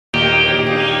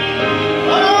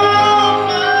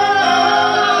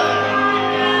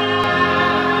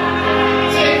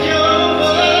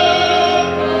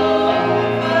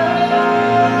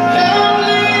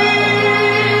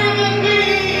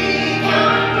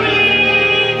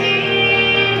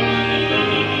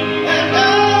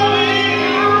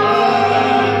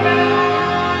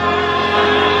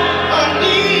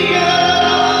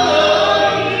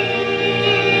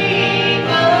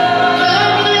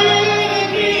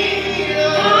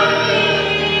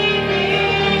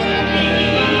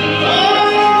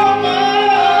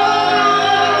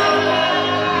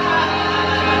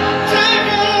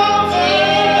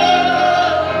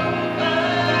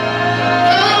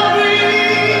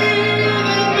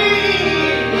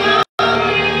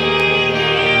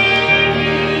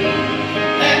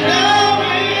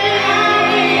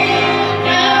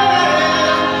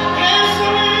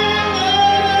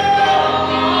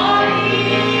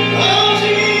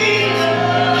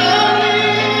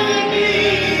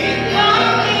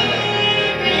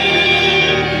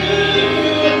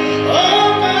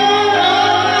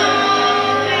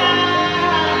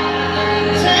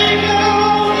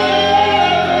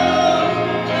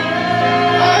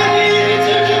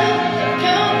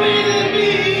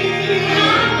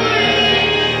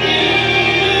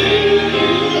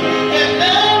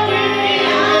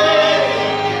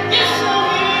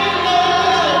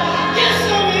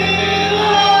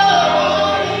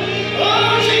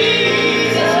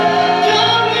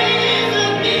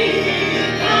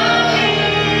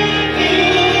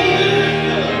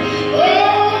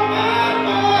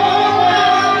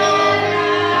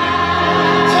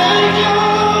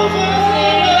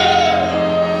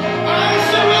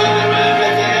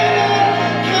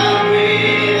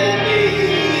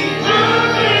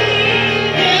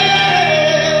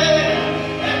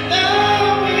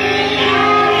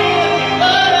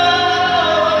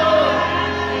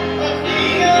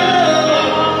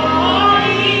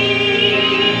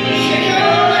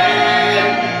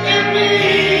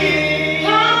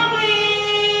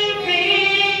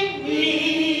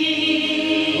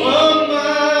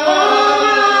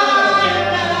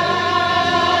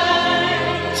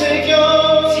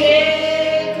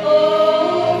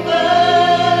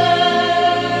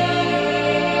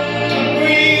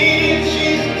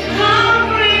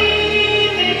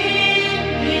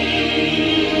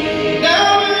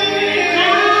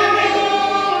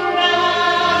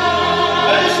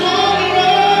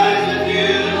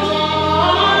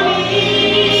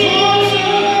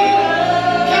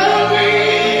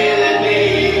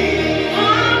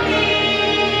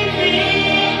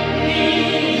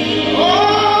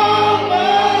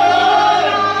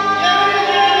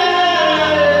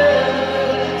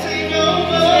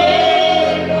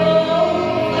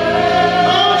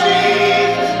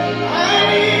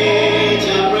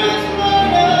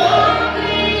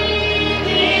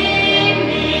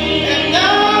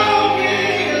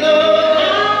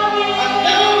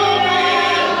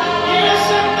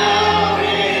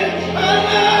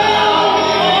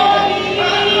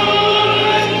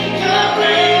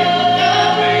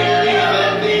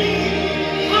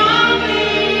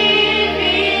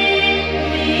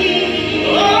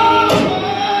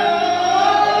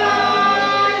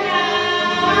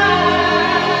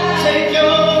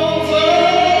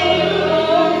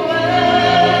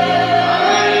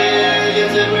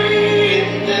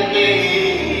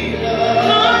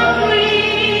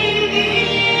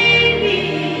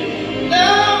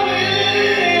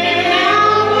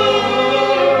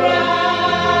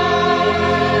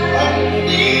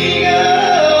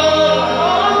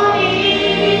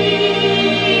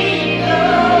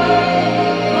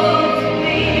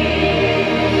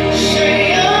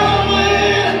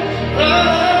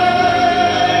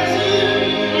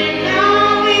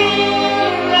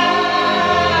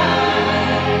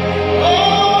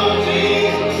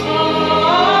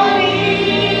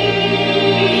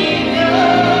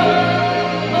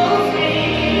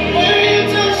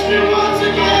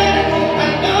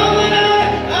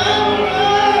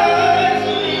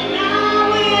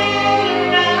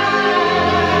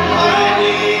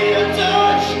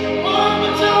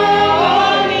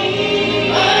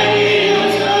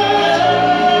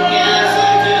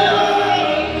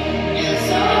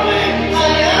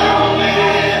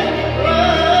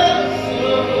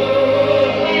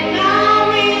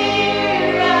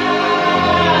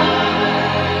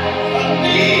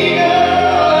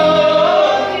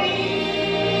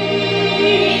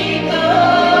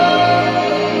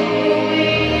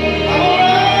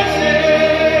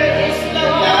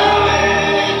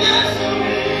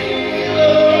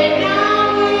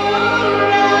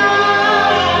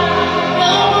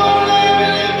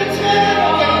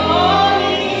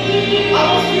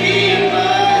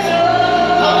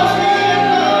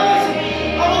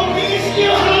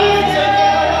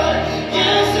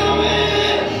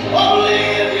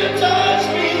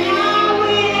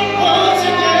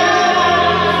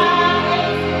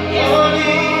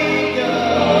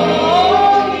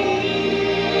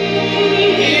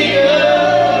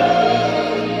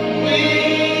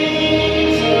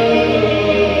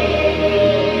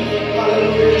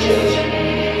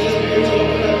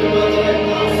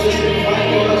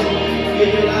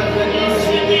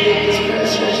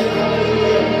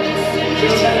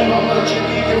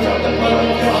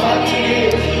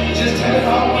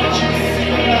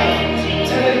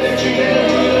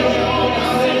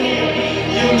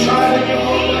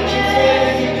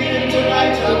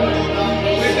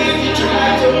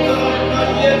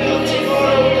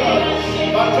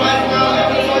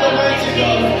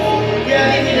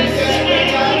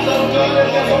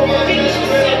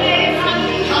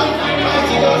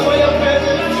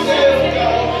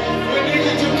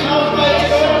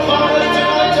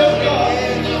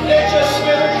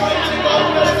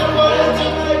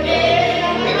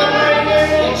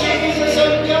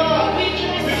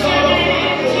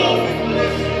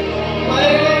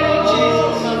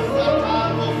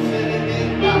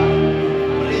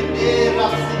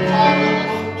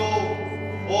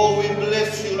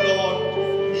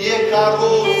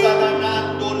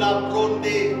beautiful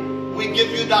day. We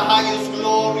give you the highest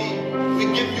glory. We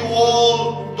give you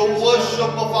all the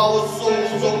worship of our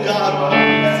souls, oh God.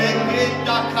 There is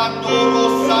none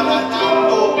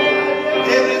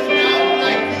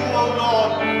like you, oh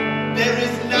Lord. There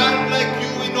is none like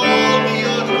you in all the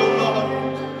earth, oh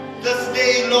Lord. This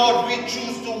day, Lord, we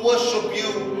choose to worship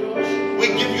you. We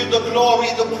give you the glory,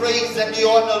 the praise, and the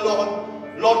honor, Lord.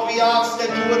 Lord, we ask that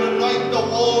you would anoint the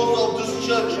walls of this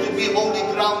church to be holy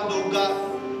ground, oh God.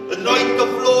 Anoint the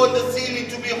floor and the ceiling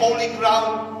to be holy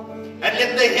ground. And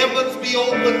let the heavens be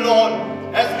open, Lord,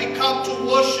 as we come to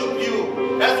worship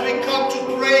you, as we come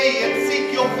to pray and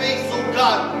seek your face, oh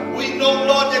God. We know,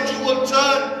 Lord, that you will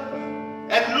turn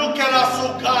and look at us,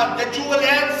 oh God, that you will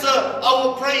answer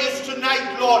our prayers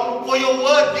tonight, Lord. For your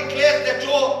word declares that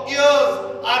your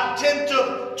ears are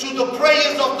attentive to the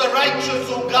prayers of the righteous,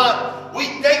 oh God. We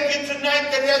thank you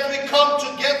tonight that as we come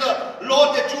together,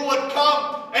 Lord, that you would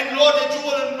come and Lord, that you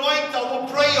will anoint our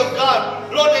prayer,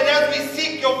 God. Lord, that as we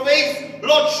seek your face,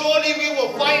 Lord, surely we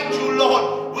will find you,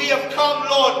 Lord. We have come,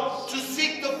 Lord, to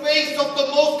seek the face of the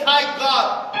Most High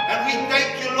God. And we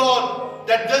thank you, Lord,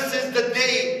 that this is the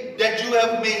day that you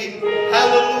have made.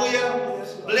 Hallelujah.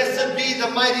 Blessed be the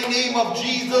mighty name of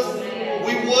Jesus.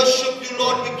 We worship you,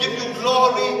 Lord. We give you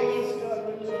glory.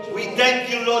 We thank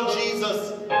you, Lord Jesus.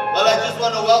 Well, I just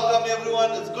want to welcome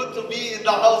everyone. It's good to be in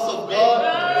the house of God.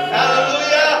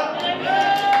 Hallelujah.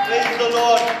 Praise the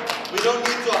Lord. We don't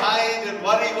need to hide and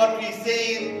worry what we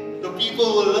say. The people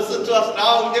will listen to us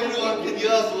now. Everyone can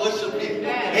hear us worshiping.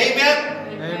 Amen.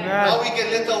 Amen. Now we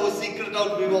can let our secret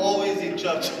out. We were always in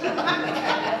church.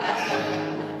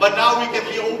 But now we can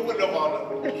be open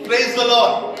about it. Praise the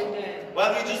Lord.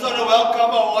 Well, we just want to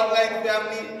welcome our online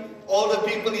family. All the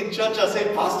people in church are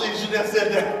saying, Pastor, you should have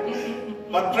said that.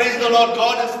 But praise the Lord,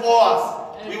 God is for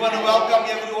us. We want to welcome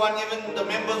everyone, even the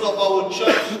members of our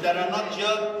church that are not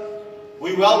here.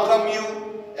 We welcome you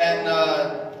and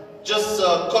just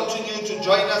continue to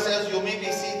join us as you may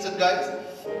be seated, guys.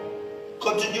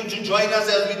 Continue to join us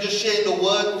as we just share the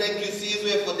word. Thank you,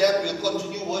 Caesar, for that. We'll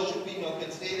continue worshiping. You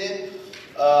can stay there.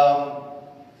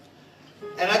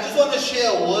 And I just want to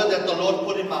share a word that the Lord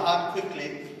put in my heart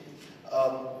quickly.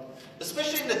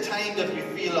 Especially in the time that we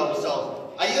feel ourselves.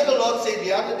 I hear the Lord say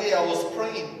the other day I was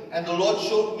praying and the Lord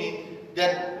showed me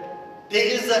that there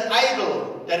is an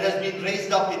idol that has been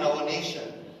raised up in our nation.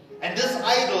 And this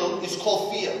idol is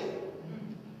called fear.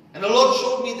 And the Lord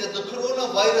showed me that the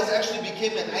coronavirus actually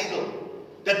became an idol.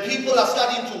 That people are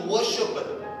starting to worship it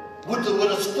with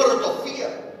a spirit of fear.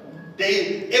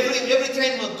 Every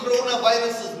time a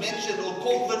coronavirus is mentioned or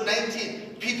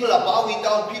COVID-19, people are bowing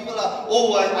down. People are,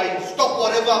 I stop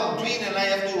whatever I'm doing and I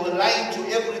have to align to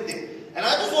everything. And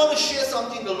I just want to share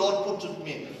something the Lord put to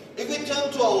me. If we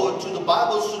turn to the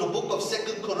Bibles, to the book of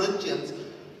 2 Corinthians,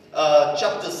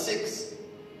 chapter 6,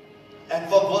 and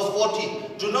from verse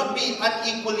 14. Do not be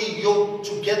unequally yoked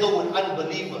together with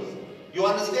unbelievers. You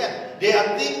understand? There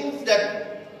are things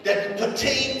that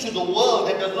pertain to the world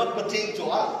that does not pertain to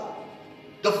us.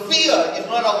 The fear is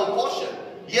not our portion.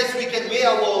 Yes, we can wear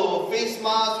our face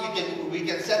masks, we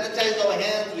can sanitize our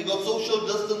hands, we got social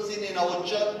distancing in our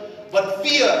church, but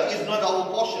fear is not our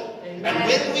portion. Amen. And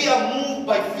when we are moved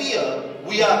by fear,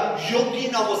 we are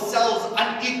yoking ourselves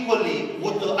unequally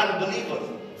with the unbelievers.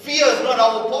 Fear is not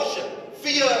our portion.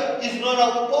 Fear is not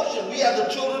our portion. We are the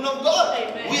children of God.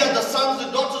 Amen. We are the sons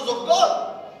and daughters of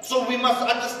God. So we must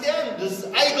understand this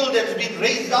idol that's been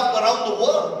raised up around the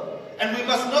world. And we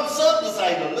must not serve this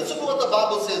idol. Listen to what the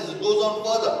Bible says. It goes on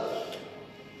further.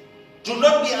 Do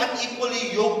not be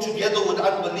unequally yoked together with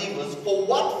unbelievers. For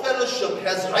what fellowship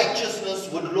has righteousness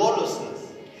with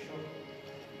lawlessness?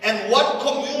 And what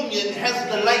communion has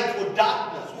the light with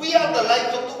darkness? We are the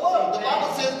light of the world. The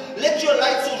Bible says, let your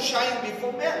light so shine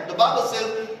before men. The Bible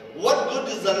says, what good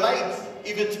is the light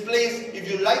if it's placed, if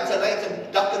you light a light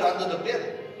and duck it under the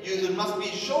bed? It must be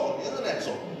shown, isn't that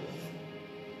so?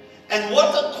 And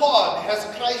what accord has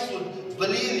Christ with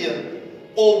Belial?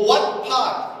 Or what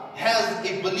part has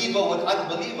a believer with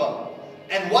unbeliever?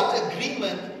 And what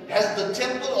agreement has the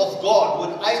temple of God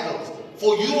with idols?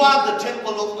 For you are the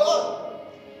temple of God,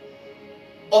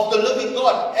 of the living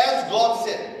God. As God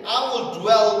said, I will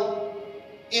dwell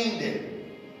in them,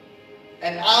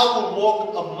 and I will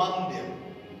walk among them.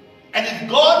 And if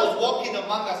God is walking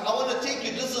among us, I want to take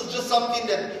you, this is just something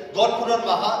that God put on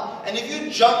my heart. And if you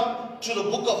jump to the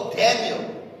book of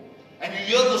Daniel, and you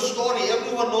hear the story,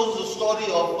 everyone knows the story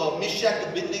of Meshach,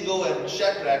 Abednego, and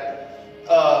Shadrach,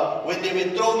 when they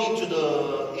were thrown into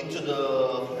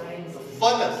the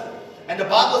furnace. And the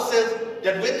Bible says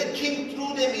that when the king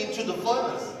threw them into the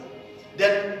furnace,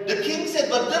 that the king said,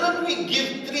 but didn't we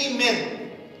give 3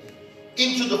 men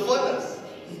into the furnace.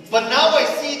 But now I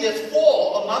see there's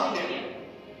 4 among them.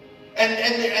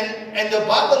 And the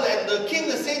Bible and the king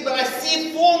is saying, but I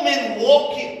see 4 men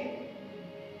walking.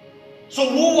 So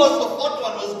who was the 4th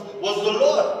one? Was the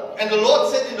Lord. And the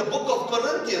Lord said in the book of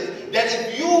Corinthians that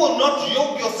if you will not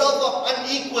yoke yourself up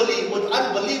unequally with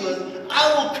unbelievers,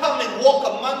 I will come and walk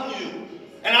among you.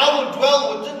 And I will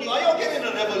dwell within you. Are you getting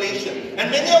a revelation?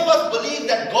 And many of us believe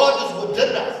that God is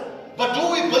within us. But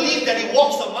do we believe that He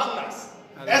walks among us?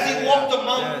 As He walked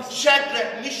among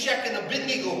Shadrach, Meshach, and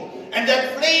Abednego. And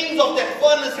that flames of that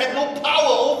furnace had no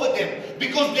power over them.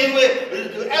 Because they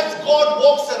were, as God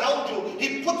walks around you,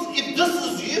 He puts, if this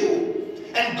is you.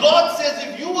 And God says,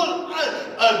 if you will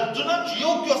do not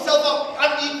yoke yourself up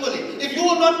unequally, if you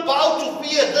will not bow to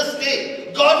fear this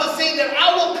day, God is saying that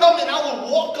I will come and I will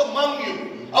walk among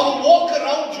you. I will walk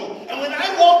around you. And when I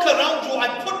walk around you,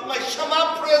 I put my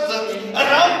Shema presence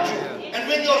around you. And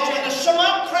when the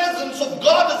Shema presence of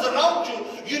God is around you,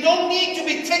 you don't need to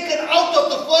be taken out of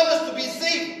the furnace to be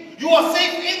safe. You are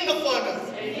safe in the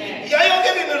furnace. Yeah, you're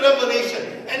getting a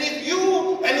revelation. And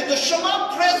if the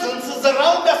Shema presence is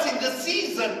around us in this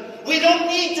season, we don't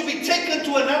need to be taken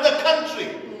to another country.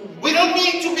 We don't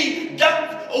need to be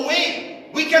ducked away.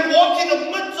 We can walk in the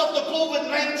midst of the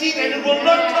COVID-19 and it will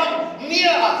not come near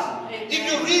us. If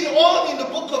you read on in the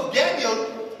book of Daniel,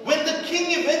 when the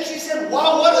king eventually said,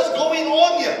 wow, what is going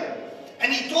on here?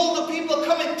 And he told the people,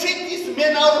 come and take these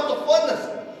men out of the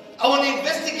furnace. I want to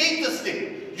investigate this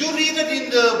thing. You read it in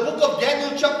the book of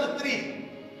Daniel chapter 3.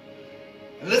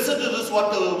 And listen to this,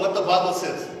 what the Bible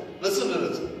says. Listen to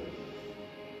this.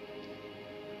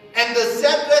 And the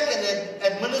Shadrach and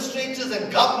the administrators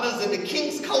and governors and the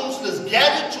king's counselors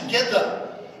gathered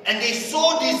together, and they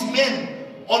saw these men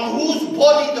on whose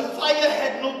body the fire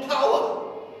had no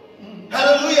power.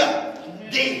 Hallelujah.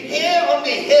 The hair on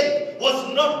their head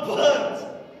was not burnt,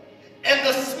 and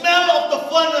the smell of the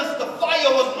furnace, the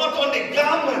fire, was not on their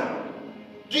garment.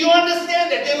 Do you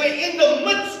understand that? They were in the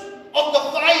midst of the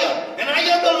fire. And I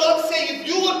hear the Lord say, if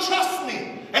you will trust me,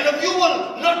 and if you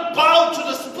will not bow to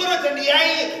the spirit and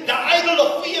the idol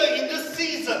of fear in this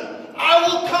season, I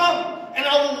will come and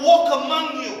I will walk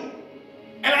among you.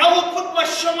 And I will put my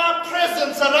Shema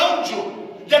presence around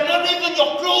you, that not even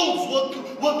your clothes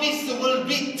will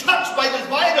be touched by this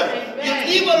virus. You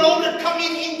leave alone it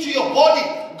coming into your body.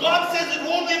 God says it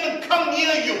won't even come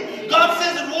near you. God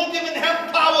says it won't even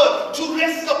have power to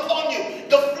rest upon you.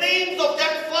 The flames of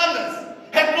that furnace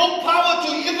had no power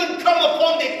to even come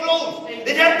upon their clothes.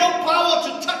 It had no power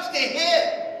to touch their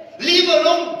hair, leave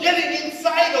alone getting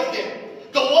inside of them.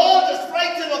 The world is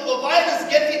frightened of the virus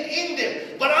getting in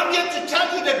them. But I'm here to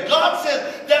tell you that God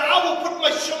says that I will put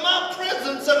my Shema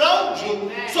presence around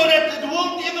you so that it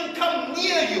won't even come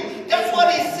near you. That's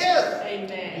what He says.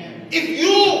 Amen. If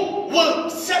you will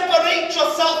separate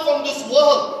yourself from this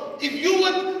world, if you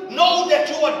would know that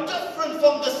you are different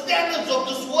from the standards of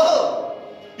this world.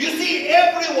 You see,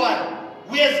 everyone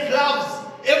wears gloves,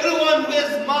 everyone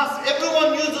wears masks,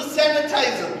 everyone uses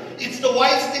sanitizer. It's the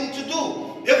wise thing to do.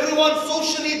 Everyone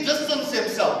socially distance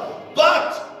himself.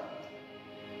 But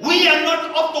we are not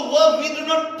of the world. We do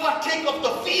not partake of the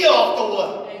fear of the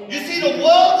world. You see, the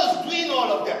world is doing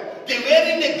all of that. They're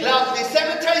wearing their gloves, they're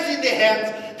sanitizing their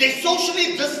hands, they're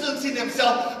socially distancing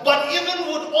themselves. But even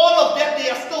with all of that, they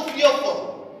are still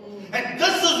fearful. And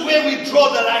this is where we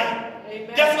draw the line.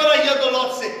 Amen. That's what I hear the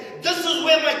Lord say. This is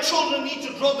where my children need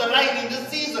to draw the line in this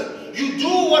season. You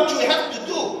do what you have to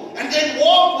do, and then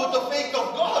walk with the faith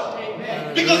of God.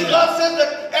 Amen. Because God says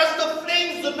that as the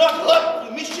flames did not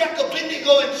hurt Meshach,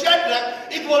 Abednego, and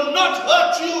Shadrach, it will not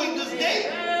hurt you in this day.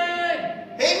 Amen.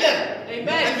 Amen.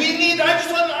 Amen. And we need, I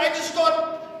just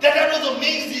thought that was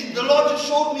amazing. The Lord just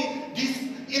showed me this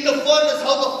in the furnace,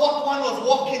 how the 4th one was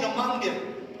walking among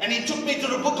them. And He took me to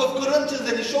the book of Corinthians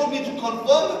and He showed me to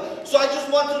confirm it. So I just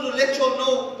wanted to let you all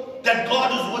know that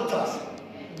God is with us.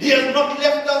 He has not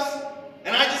left us.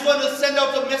 And I just want to send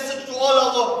out a message to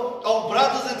all our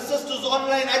brothers and sisters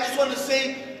online. I just want to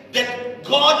say that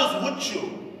God is with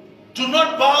you. Do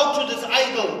not bow to this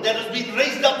idol that has been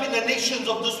raised up in the nations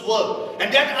of this world.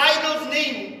 And that idol's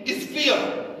name is fear.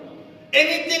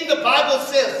 Anything the Bible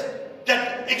says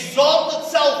that exalts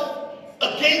itself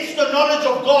against the knowledge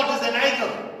of God is an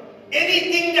idol.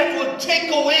 Anything that will take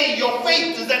away your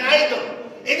faith is an idol.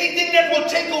 Anything that will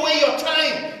take away your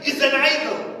time is an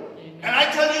idol. And I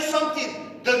tell you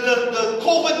something, the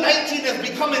COVID-19 has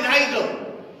become an idol.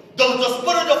 The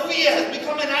spirit of fear has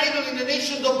become an idol in the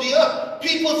nations of the earth.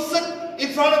 People sit in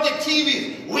front of their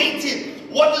TVs, waiting.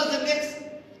 What is the next?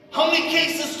 How many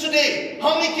cases today?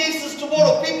 How many cases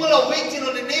tomorrow? People are waiting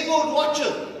on the neighborhood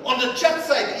watchers. on the chat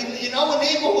side, in our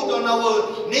neighborhood, on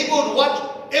our neighborhood watch,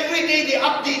 every day they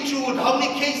update you with how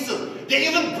many cases. They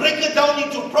even break it down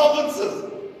into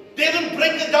provinces. They even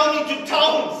break it down into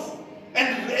towns.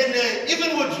 And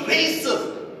even with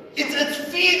races.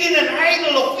 It's feeding an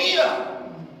idol of fear.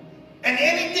 And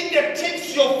anything that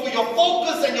takes your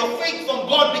focus and your faith from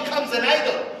God becomes an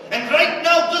idol. And right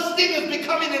now this thing is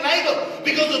becoming an idol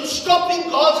because it's stopping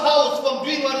God's house from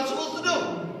doing what it's supposed to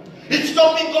do. It's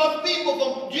stopping God's people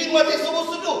from doing what they're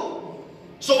supposed to do.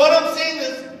 So what I'm saying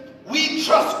is, we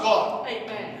trust God.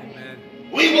 Amen.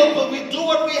 We do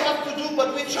what we have to do,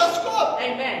 but we trust God.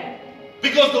 Amen.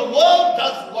 Because the world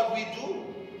does what we do.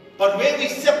 But where we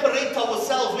separate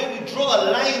ourselves, where we draw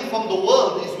a line from the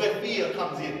world, is where fear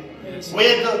comes in. Yes.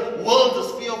 Where the world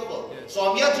is fearful. Yes.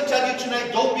 So I'm here to tell you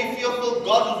tonight, don't be fearful.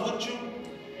 God is with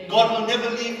you. God will never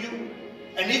leave you.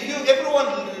 And if everyone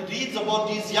reads about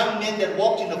these young men that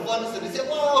walked in the furnace and they say,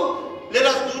 wow, let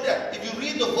us do that. If you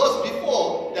read the verse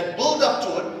before that build up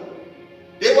to it,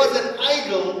 there was an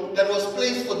idol that was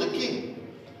placed for the king.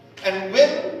 And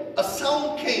when a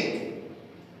sound came,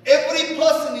 every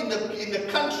person in the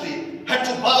country had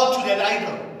to bow to that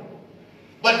idol.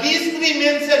 But these three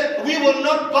men said, we will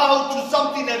not bow to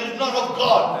something that is not of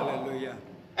God. Hallelujah.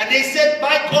 And they said,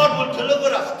 my God will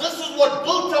deliver us. This is what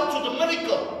built up to the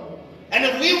miracle. And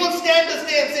if we will stand this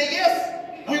day and say,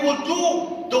 yes, we will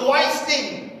do the wise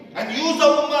thing and use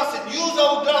our mask and use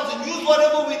our gloves and use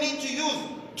whatever we need to use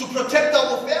to protect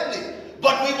our family.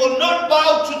 But we will not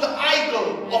bow to the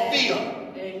idol of fear.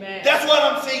 Amen. That's what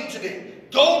I'm saying today.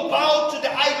 Don't bow to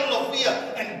the idol of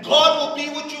fear. And God will be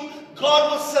with you.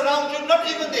 God will surround you. Not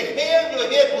even the hair on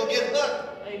your head will get hurt.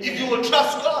 Amen. If you will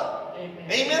trust God. Amen.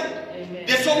 Amen? Amen.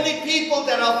 There's so many people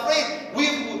that are afraid.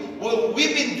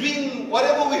 We've been doing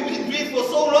whatever we've been doing for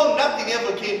so long, nothing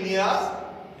ever came near us.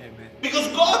 Amen. Because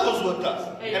God was with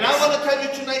us. Amen. And I want to tell you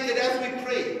tonight that as we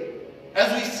pray,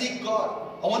 as we seek God,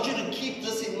 I want you to keep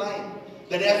this in mind.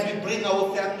 That as we bring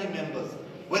our family members,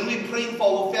 when we pray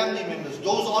for our family members,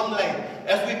 those online,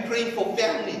 as we pray for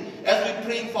family, as we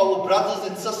pray for our brothers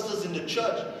and sisters in the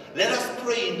church, let us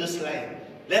pray in this line.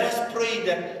 Let us pray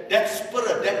that that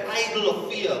spirit, that idol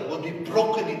of fear will be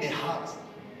broken in their hearts.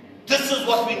 This is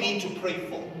what we need to pray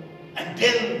for. And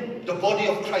then the body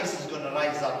of Christ is going to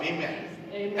rise up. Amen.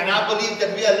 Amen. And I believe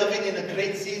that we are living in a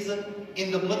great season.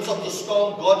 In the midst of the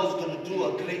storm, God is going to do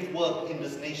a great work in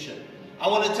this nation. I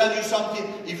want to tell you something.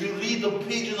 If you read the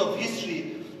pages of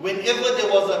history, whenever there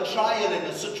was a trial and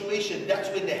a situation, that's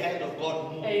when the hand of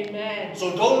God moved. Amen.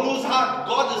 So don't lose heart.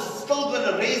 God is still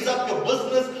going to raise up your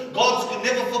business. God's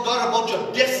never forgot about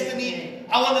your destiny.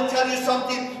 I want to tell you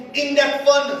something. In that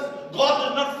furnace, God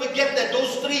did not forget that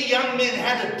those three young men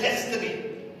had a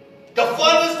destiny. The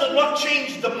furnace did not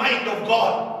change the mind of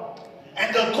God.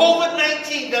 And the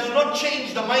COVID-19 does not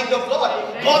change the mind of God.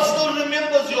 Amen. God still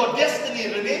remembers your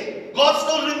destiny, Renee. God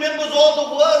still remembers all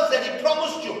the words that He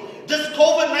promised you. This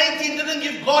COVID-19 didn't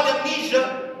give God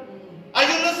amnesia. Are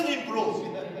you listening, bros?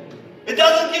 It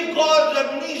doesn't give God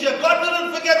amnesia. God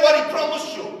didn't forget what He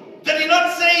promised you. Did He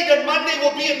not say that Monday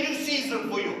will be a new season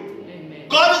for you? Amen.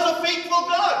 God is a faithful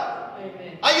God.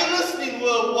 Amen. Are you listening,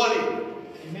 Wally?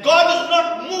 Amen. God is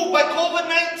not moved by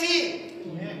COVID-19.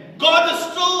 God is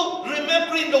still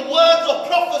remembering the words of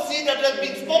prophecy that has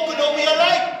been spoken over your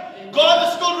life. God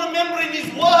is still remembering His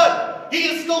word.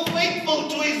 He is still faithful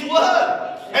to His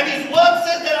word. And His word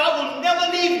says that I will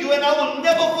never leave you and I will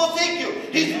never forsake you.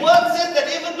 His word says that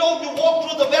even though you walk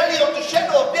through the valley of the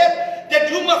shadow of death,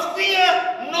 that you must fear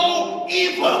no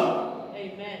evil.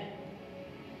 Amen.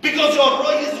 Because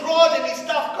His rod and His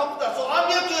staff comfort us. So I'm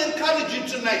here to encourage you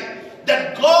tonight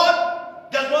that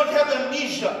God does not have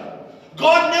amnesia.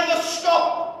 God never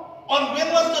stopped on when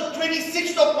was the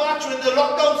 26th of March when the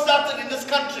lockdown started in this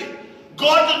country.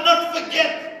 God did not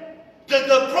forget that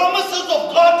the promises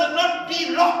of God did not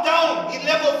be locked down in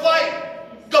level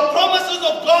 5. The promises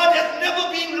of God have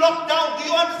never been locked down.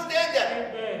 Do you understand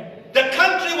that? The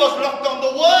country was locked down.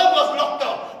 The world was locked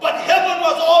down. But heaven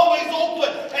was always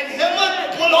open. And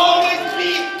heaven will always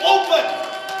be open.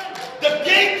 The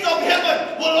gates of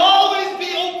heaven will always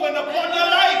be open upon your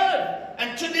life.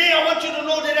 And today I want you to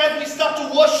know that as we start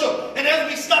to worship and as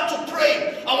we start to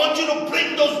pray, I want you to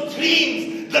bring those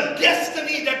dreams, the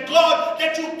destiny that God,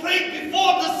 that you prayed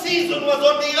before the season was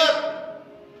on the earth.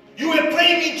 You were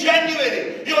praying in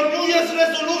January, your New Year's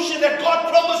resolution that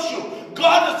God promised you.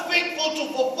 God is faithful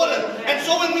to fulfill it. And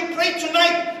so when we pray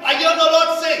tonight, I hear the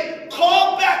Lord say,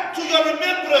 call back to your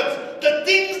remembrance the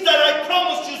things that I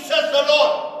promised you, says the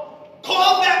Lord.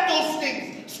 Call back those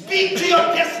things. Speak to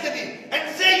your destiny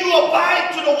and say you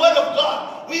abide to the word of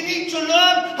God. We need to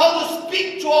learn how to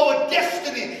speak to our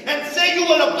destiny and say May you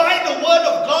will abide the word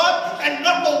of God and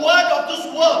not the word of this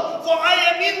world. For I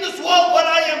am in this world, but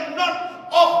I am not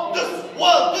of this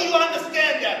world. Do you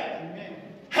understand that? Amen.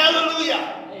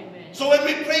 Hallelujah. Amen. So when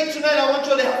we pray tonight, I want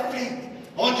you to have faith.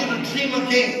 I want you to dream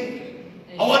again.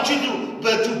 I want you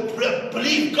to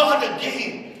believe God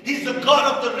again. He's the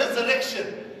God of the resurrection.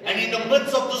 And in the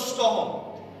midst of the storm,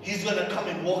 He's going to come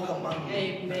and walk among you.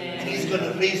 Amen. And He's going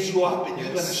to raise you up and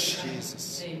you're going to shine.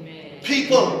 Amen.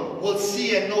 People will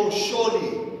see and know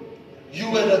surely you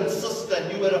were a sister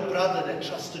and you were a brother that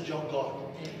trusted your God.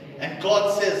 Amen. And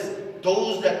God says,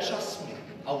 those that trust me,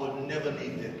 I will never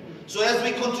leave them. So as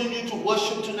we continue to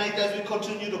worship tonight, as we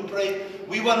continue to pray,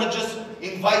 we want to just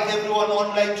invite everyone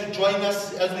online to join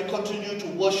us as we continue to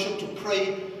worship, to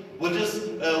pray. We'll just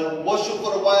worship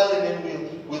for a while and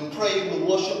then we'll pray, we'll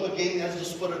worship again as the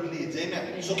Spirit leads. Amen.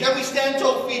 Amen. So can we stand to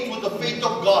our feet with the faith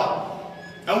of God?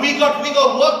 And we got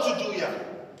work to do here.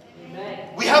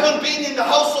 Amen. We haven't been in the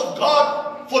house of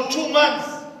God for 2 months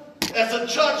as a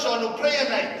church on a prayer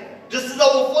night. This is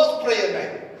our first prayer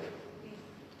night.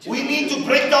 We need to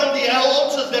break down the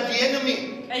altars that the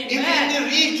enemy, in the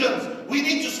regions, we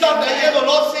need to start, I hear the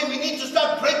Lord say, we need to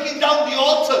start breaking down the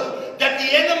altars that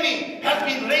the enemy has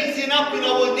been raising up in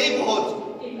our neighborhoods.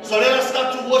 So let us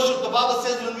start to worship. The Bible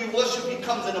says when we worship, He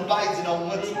comes and abides in our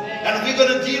midst. And if we're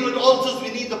going to deal with altars, we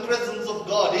need the presence of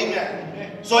God.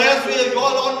 Amen. So as we are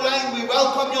all online, we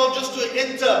welcome you all just to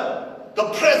enter the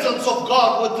presence of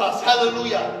God with us.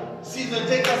 Hallelujah. Caesar,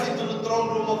 take us into the throne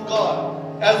room of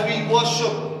God. As we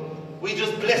worship, we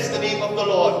just bless the name of the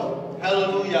Lord.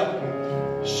 Hallelujah.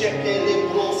 To worship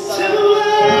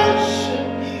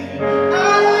you, I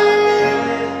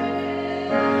live.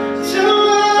 To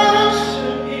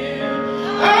worship you,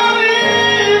 I live.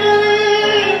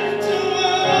 To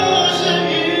worship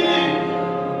you.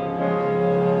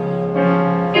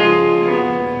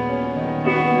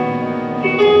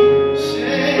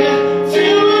 Say, to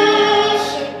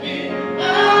worship you,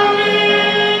 I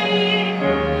live.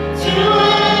 To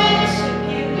worship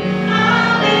you, I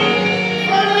live.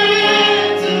 I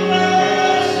live to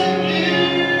worship you.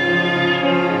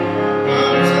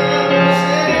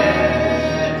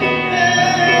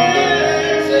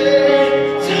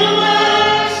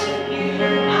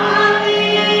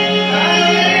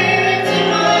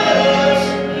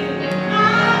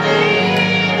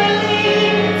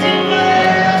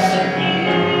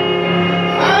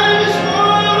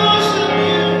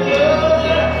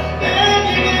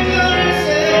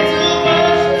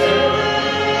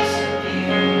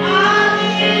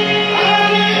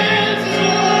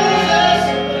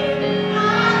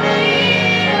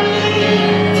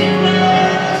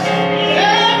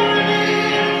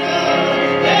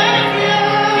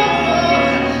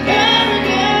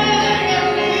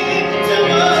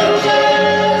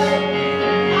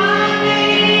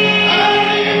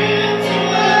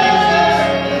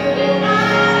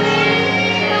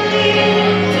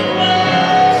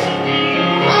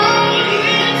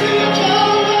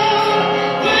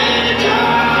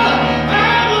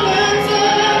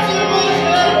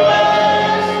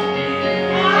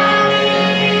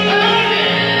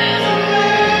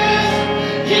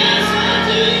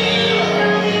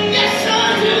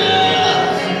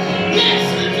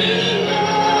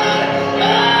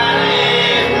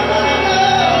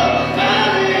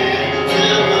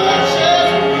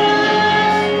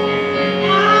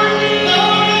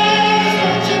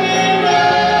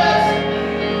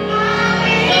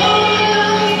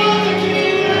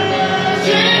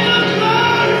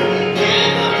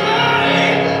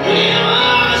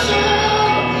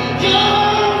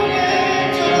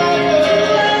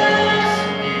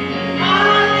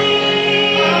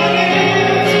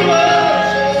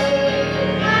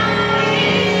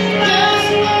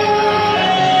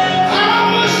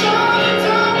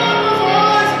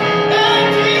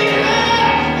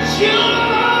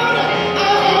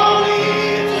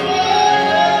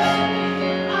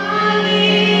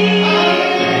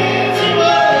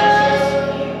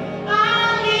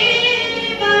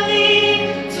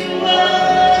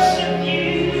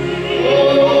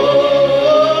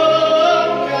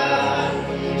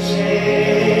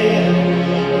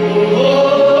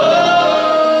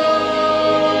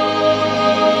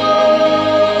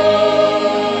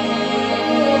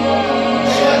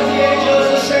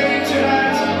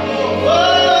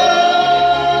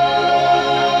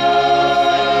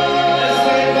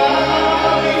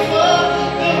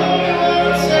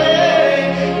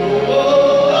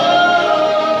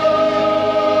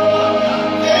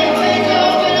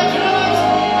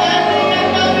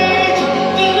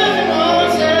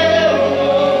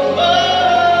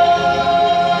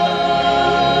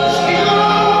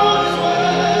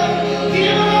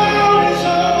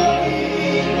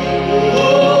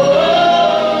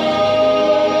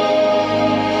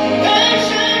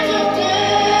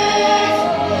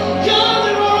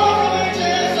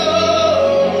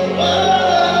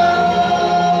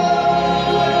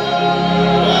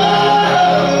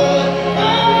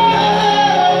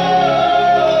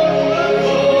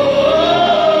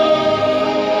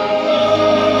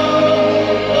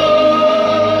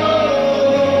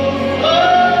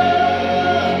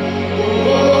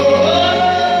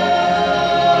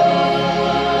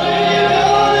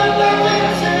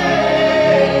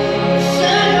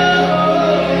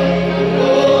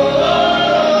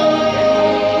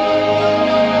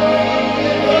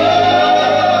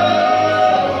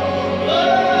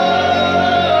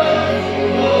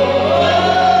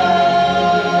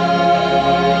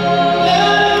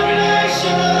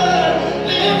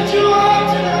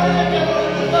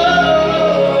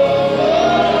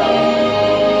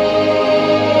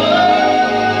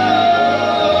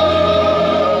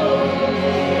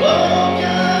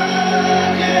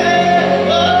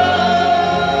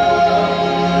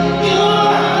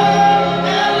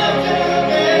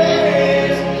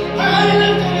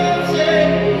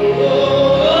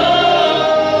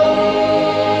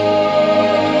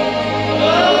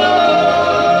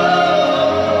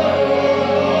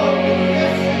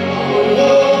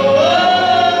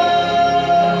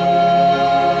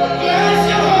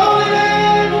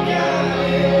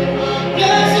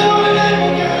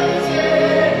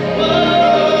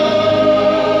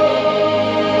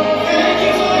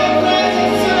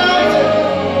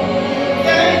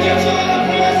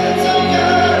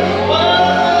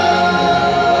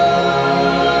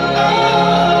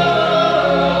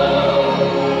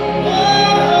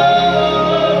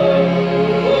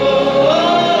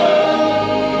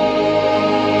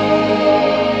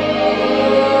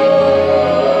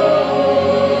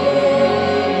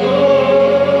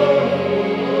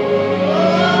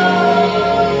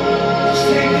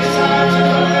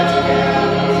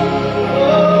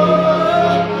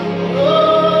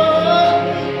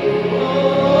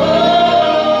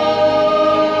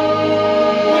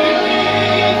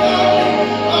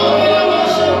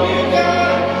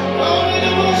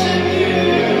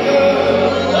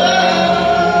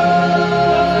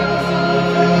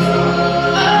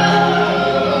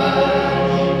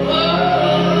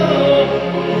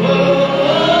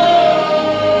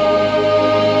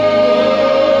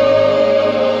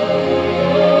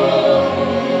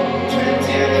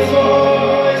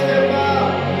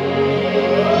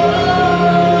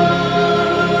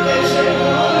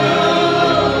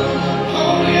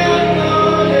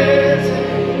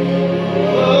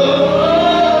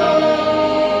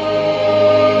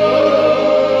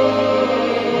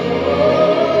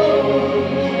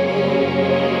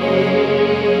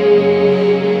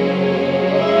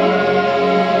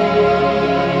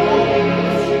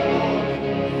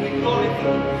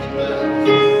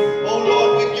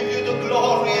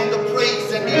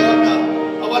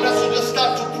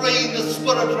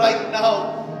 Spirit right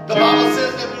now. The Bible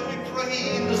says that when we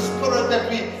pray in the Spirit that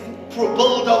we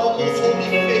build our most holy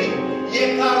faith.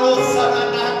 Yekaro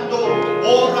saranando,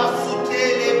 ora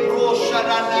sutele pro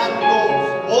sharanando,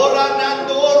 ora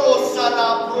nandoro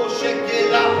sala pro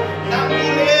shekela,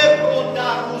 nambule pro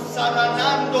daru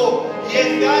saranando,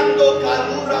 yengando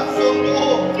kalura sondo,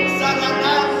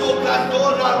 saranando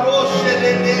kandora roshe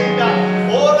lenenda,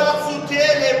 ora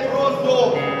sutele pronto,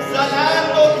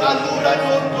 sanando kalura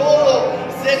nondoro,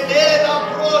 sedera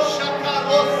pro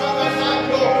shakaro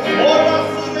saranando, ora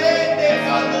surende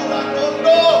kalura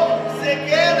nondo, se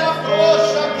queda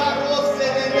proscia carrozze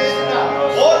de destra,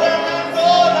 ora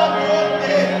nandola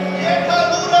fronte, e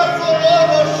calura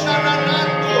sororo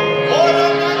shananando, ora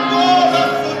nandola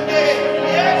sunde,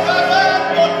 e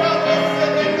calando carrozze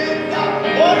de destra,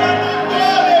 ora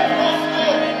nandole pronto,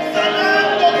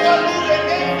 sanando calure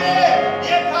nende,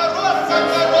 e carrozza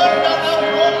caronna na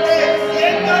fronte, e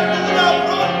candura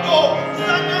pronto,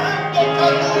 sanando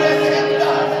calure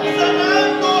nenda,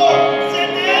 sanando,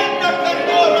 sedenda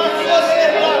candora.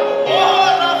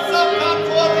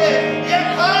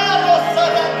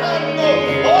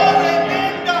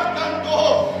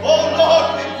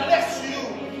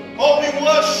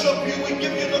 Worship you, we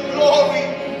give you the glory,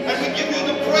 and we give you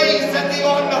the praise and the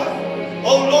honor.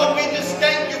 Oh Lord, we just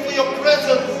thank you for your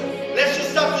presence. Let's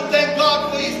just start to thank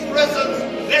God for his presence.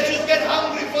 Let's just get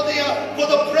hungry for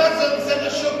the presence and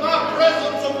the Shema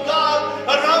presence of God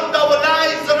around our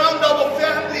lives, around our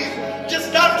families. Just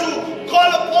start to call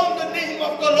upon the name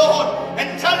of the Lord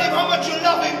and tell him how much you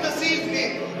love him this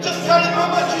evening. Just tell him how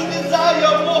much you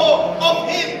desire more of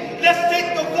him. Let's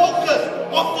take the focus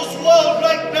of this world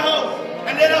right now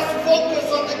and let us focus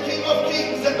on the King of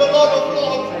Kings and the Lord of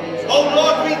Lords. Oh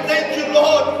Lord, we thank you,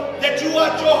 Lord, that you are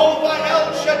Jehovah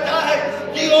El Shaddai,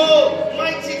 the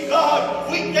Almighty God.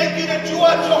 We thank you that you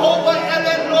are Jehovah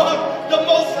El Lord, the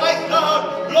Most High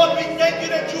God. Lord, we thank you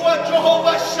that you are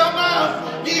Jehovah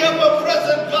Shammah, the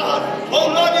ever-present God. Oh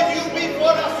Lord, if you be for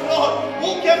us, Lord,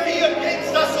 who can be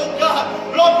against us, oh God?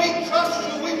 Lord, we trust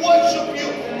you, we worship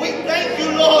you. We thank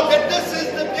you, Lord, that this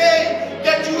is the day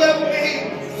that you have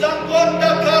made.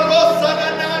 Zangonda Karosa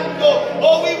Nanando.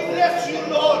 Oh, we bless you,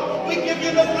 Lord. We give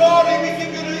you the glory, we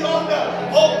give you the honor.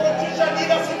 Oh, Patricia, lead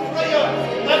us in prayer.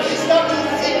 And we start to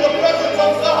seek the presence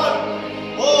of God.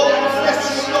 Oh, we bless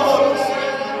you, Lord.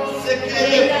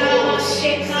 Sekele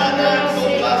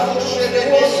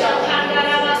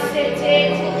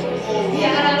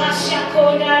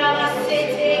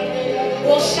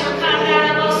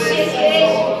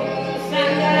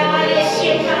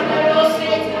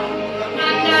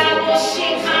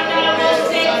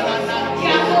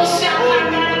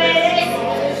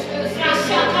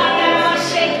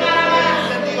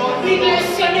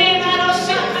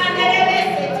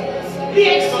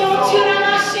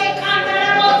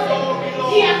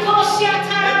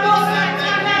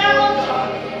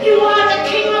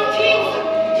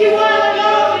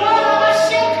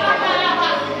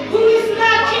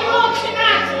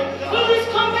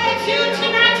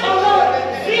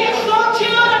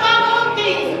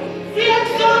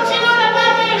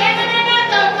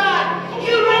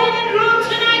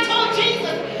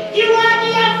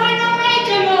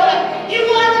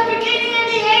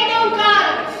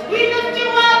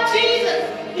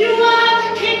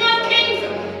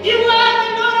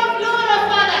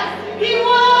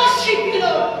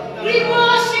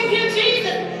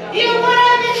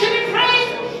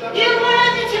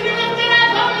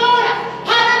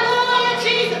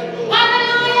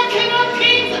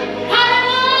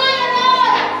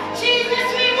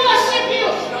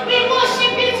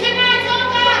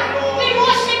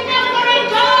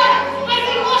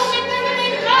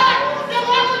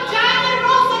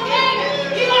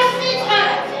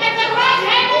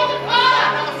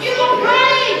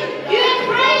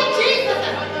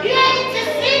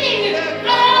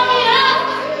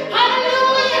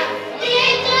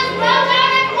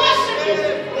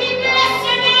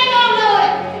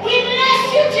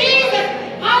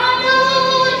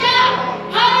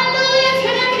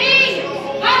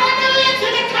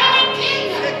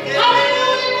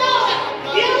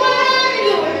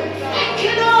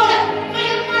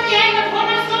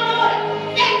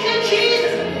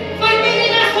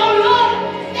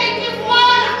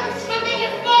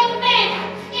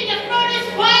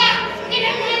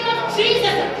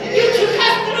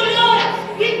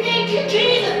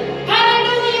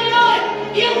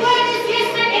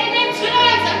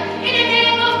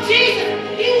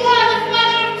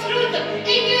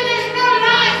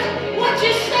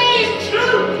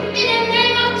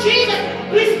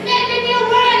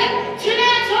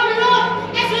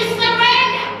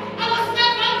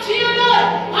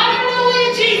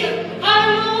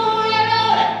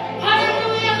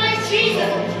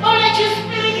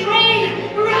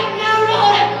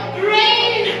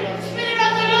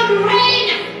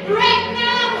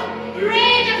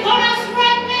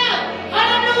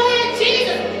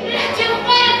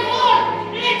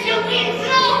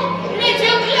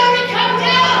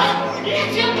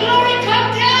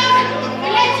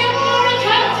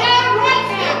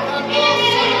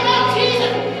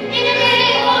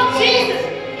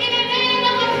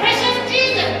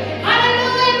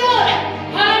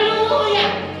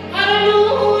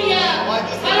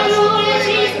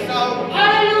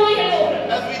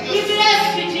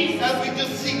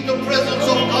the presence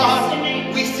of God.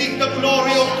 We seek the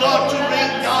glory of God to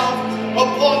rain down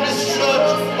upon this church,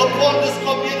 upon this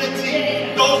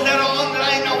community. Those that are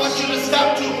online, I want you to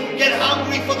start to get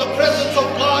hungry for the presence of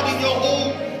God in your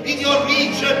home, in your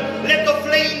region. Let the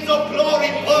flames of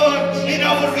glory burn in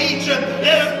our region.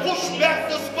 Let us push back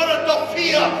the spirit of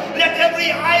fear. Let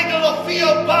every idol of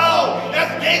fear bow. As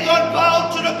Dagon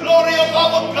bowed to the glory of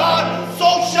our God,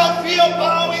 so shall fear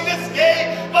bow in this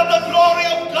day. But the glory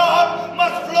of God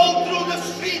must flow through the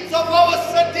streets of our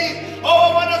cities.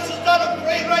 Oh, I want us to start to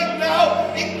pray right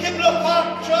now in Kibla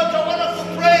Park Church. I want us to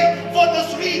pray for this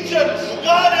region.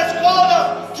 God has called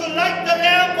us to light the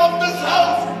lamp of this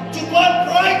house, to burn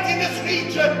bright in this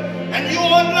region. And you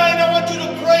online, I want you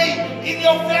to pray in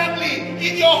your family,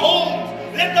 in your homes.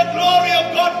 Let the glory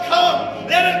of God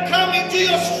come. Let it come into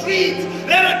your streets.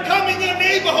 Let it come in your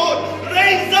neighborhood.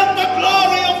 Raise up the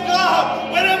glory of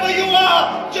God. Wherever you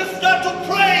are, just start to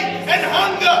pray and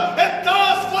hunger and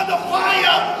thirst for the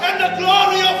fire and the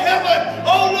glory of heaven.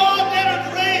 Oh Lord, let it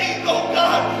rain, oh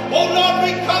God. Oh Lord,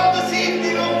 we come this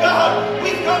evening, oh God.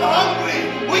 We come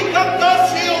hungry. We come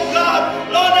thirsty, oh God.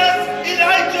 Lord, as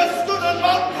Elijah stood on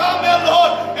Mount Carmel,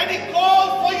 Lord, and he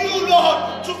called for you,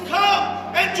 Lord, to come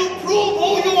and to prove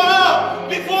who you are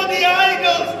before the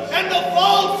idols and the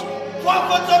false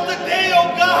prophets of the day,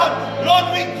 oh God.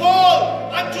 Lord, we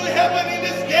call unto heaven in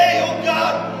this day, oh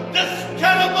God, this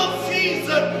terrible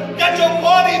season that your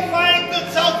body finds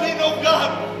itself in, oh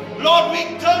God. Lord,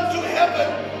 we turn to heaven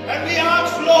and we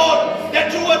ask, Lord,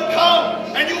 that you would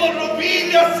come and you would reveal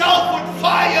yourself with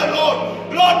fire,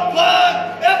 Lord. Lord, burn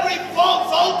every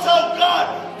false altar, oh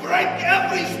God. Break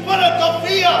every spirit of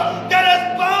fear that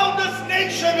has bound this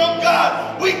nation, oh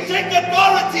God. We take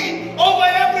authority over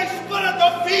every spirit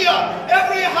of fear,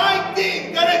 every high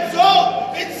thing that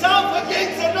exalts itself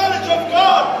against the knowledge of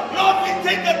God. Lord, we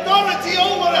take authority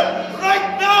over it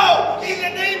right now in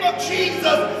the name of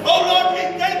Jesus. Oh Lord, we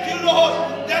thank you, Lord,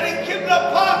 that in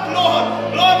Kibla Park,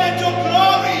 Lord, that your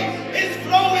glory is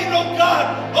flowing, oh God.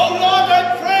 Oh Lord,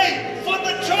 I pray for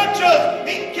the churches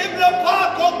in Kibla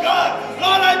Park, oh God.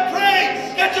 Lord, I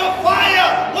pray that your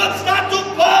fire will start to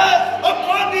burn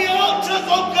upon the altars,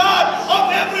 oh God, of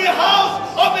every house,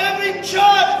 of every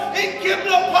church in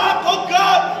Kibla Park, oh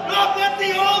God. Lord, let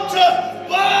the altars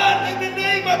burn in the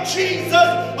name of Jesus.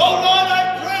 Oh Lord,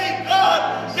 I pray,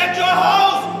 God, that your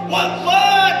house will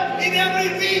burn in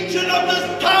every region of this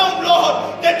town,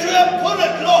 Lord, that you have put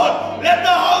it, Lord. Let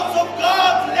the house of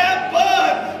God's lamp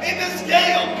burn in this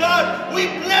day, oh God. We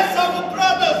bless our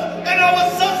brothers and our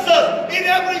sisters in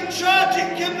every church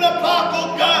in Kibla Park,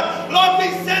 oh God. Lord, we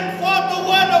send forth the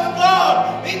word of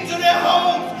God into their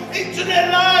homes, into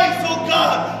their lives, oh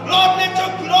God. Lord, let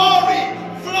your glory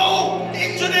flow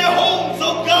into their homes,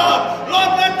 oh God.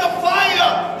 Lord, let the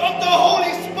fire of the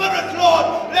Holy Spirit,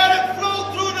 Lord, let it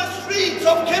flow through the streets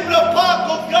of Kibla Park,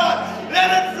 oh God. Let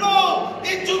it flow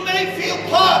into Mayfield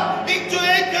Park, into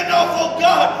Aikenough, oh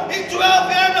God, into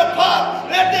Alverna Park.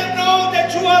 Let them know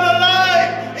that you are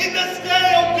alive in this day,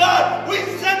 oh God. We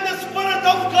send the Spirit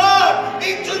of God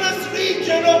into this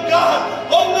region, oh God.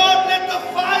 Oh Lord, let the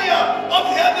fire of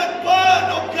heaven burn,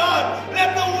 oh God.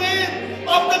 Let the wind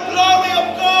of the glory of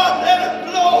God, let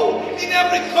it blow in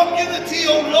every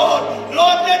community, oh Lord.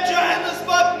 Lord, let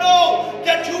Johannesburg know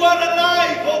that you are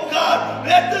alive, oh God.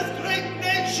 Let this great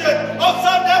nation of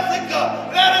South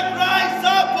Africa, let it rise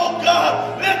up, oh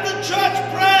God. Let the church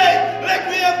pray like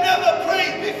we have never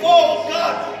prayed before, oh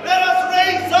God. Let us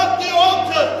raise up the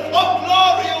altars of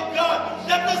glory, oh God,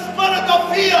 that the spirit of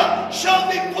fear shall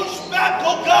be pushed back,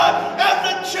 oh God, as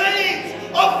the chains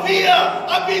of fear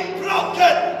are being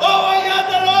broken. Oh, I hear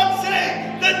the Lord say,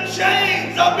 the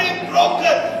chains are being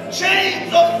broken.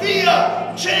 Chains of fear,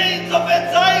 chains of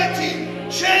anxiety,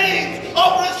 chains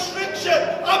of restriction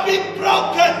are being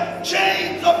broken.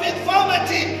 Chains of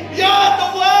infirmity. Hear the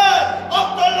word of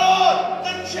the Lord.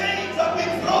 The chains are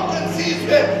being broken,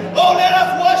 Caesar. Oh, let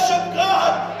us worship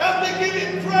God as we give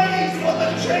him praise for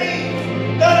the chains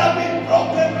that are being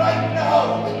broken right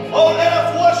now. Oh, let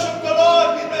us worship the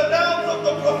Lord in the realms of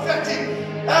the prophetic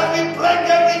as we break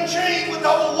every chain with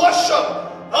our worship.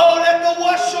 Oh, let the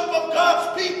worship of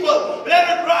God's people, let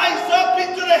it rise up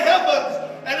into the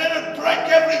heavens and let it break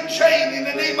every chain in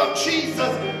the name of Jesus.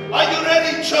 Are you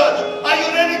ready, church? Are you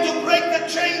ready to break the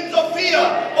chains of fear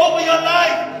over your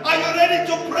life? Are you ready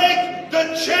to break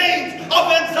the chains of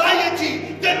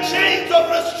anxiety, the chains of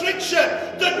restriction,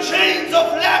 the chains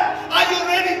of lack? Are you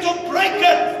ready to break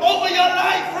it over your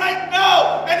life right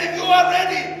now? And if you are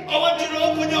ready, I want you to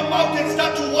open your mouth and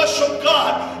start to worship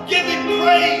God. Give him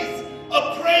praise,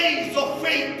 a praise of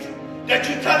faith, that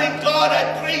you're telling God,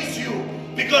 I praise you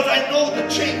because I know the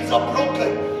chains are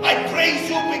broken. I praise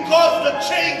you because the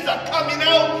chains are coming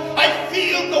out. I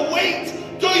feel the weight.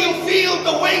 Do you feel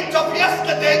the weight of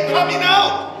yesterday coming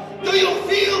out? Do you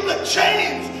feel the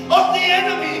chains of the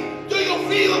enemy? Do you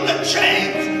feel the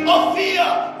chains of fear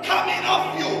coming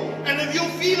off you? And if you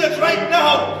feel it right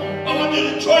now, I want you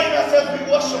to join us as we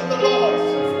worship the Lord.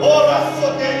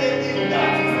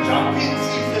 Jump in,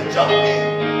 Caesar, jump in.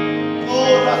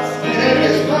 There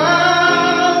is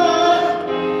power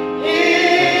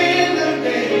in the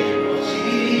name of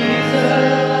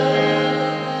Jesus.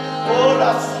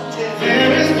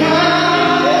 There is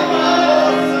power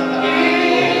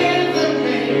in the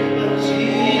name of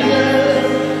Jesus.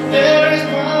 There is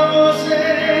power,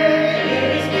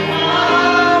 there is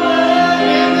power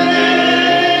in the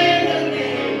name of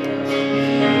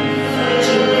Jesus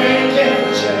to break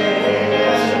every chain,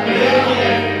 to break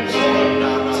every chain.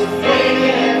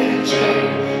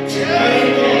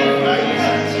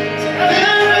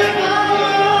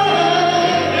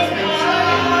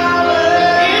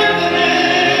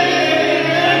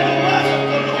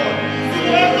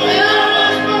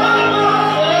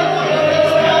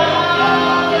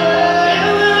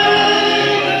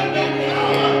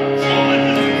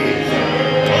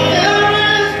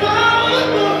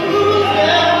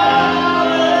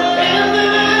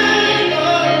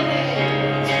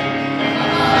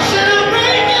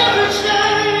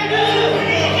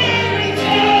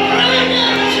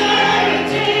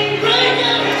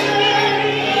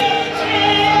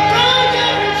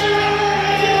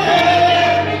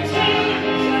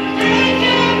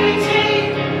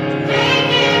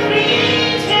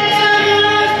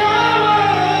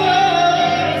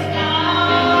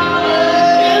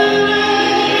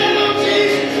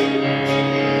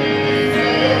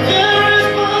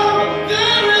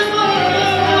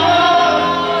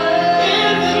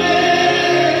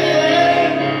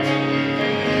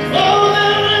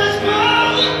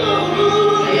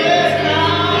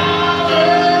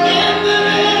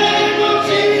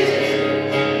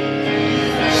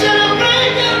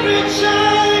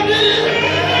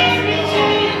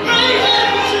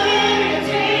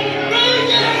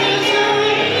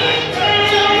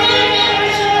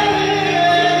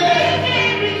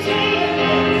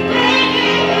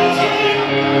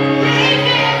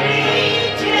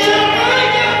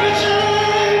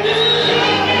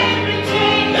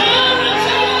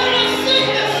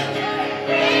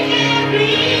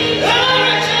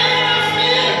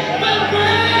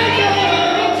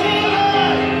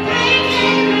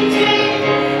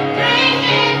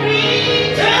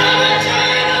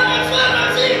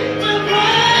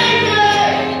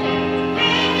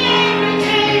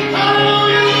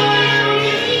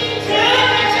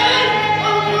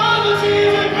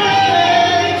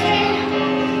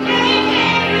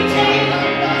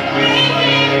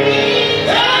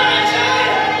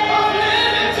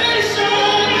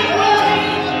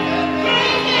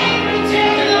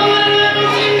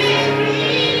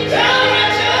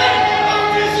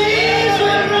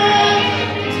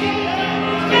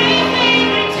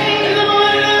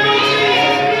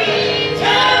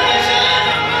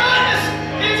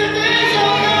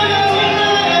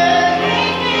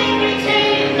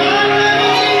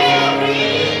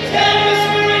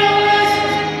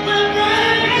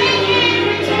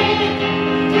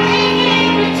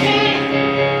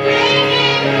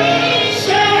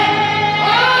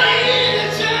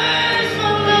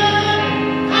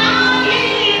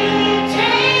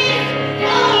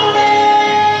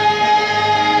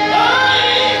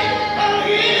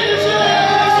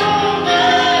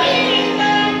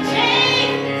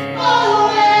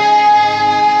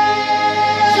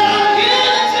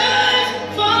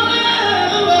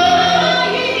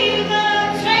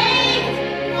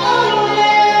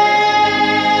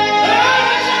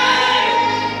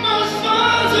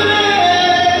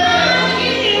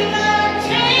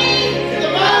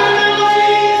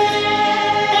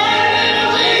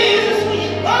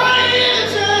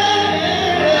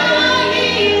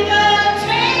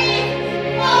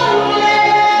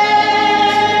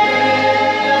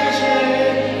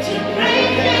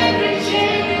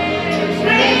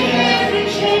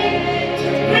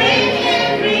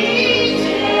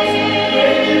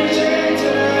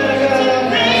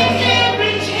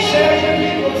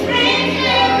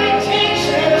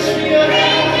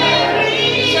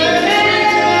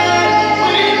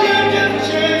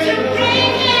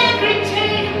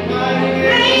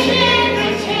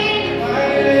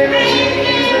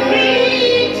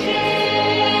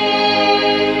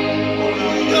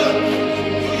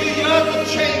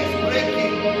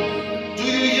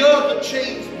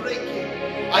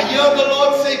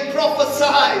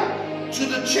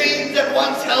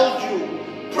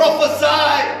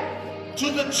 prophesy to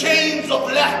the chains of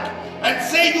lack and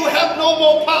say, you have no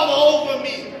more power over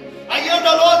me. I hear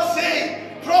the Lord say,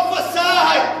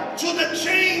 prophesy to the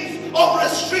chains of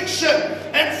restriction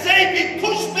and say, be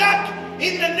pushed back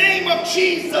in the name of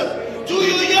Jesus. Do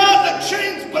you hear the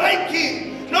chains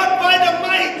breaking? Not by the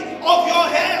might of your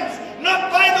hands,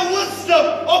 not by the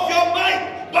wisdom of your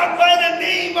might, but by the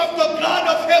name of the God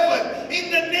of heaven, in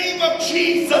the name of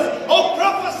Jesus. Oh,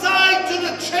 prophesy to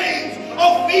the chains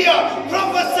of fear,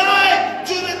 prophesy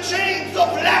to the chains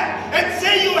of lack, and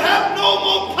say, you have no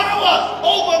more power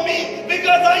over me,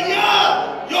 because I hear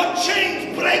your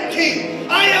chains breaking.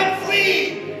 I am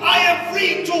free. I am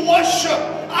free to worship.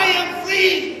 I am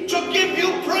free to give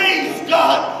you praise,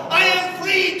 God. I am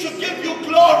free to give you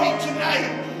glory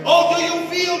tonight. Oh, do you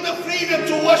feel the freedom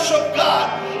to worship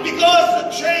God? Because the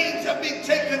chains have been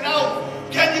taken out.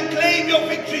 Can you claim your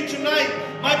victory tonight?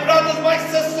 My brothers, my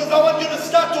sisters, I want you to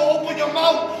start to open your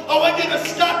mouth. I want you to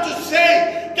start to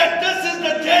say that this is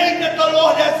the day that the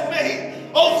Lord has made.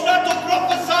 Oh, start to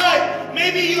prophesy.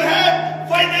 Maybe you had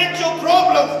financial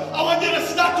problems. I want you to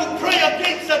start to pray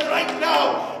against it right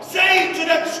now. Say to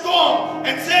that storm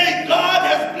and say, God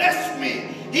has blessed me.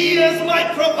 He is my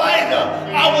provider.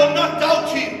 I will not doubt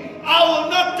him. I will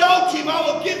not doubt him. I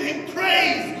will give him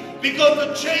praise because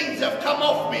the chains have come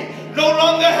off me. No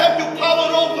longer have you power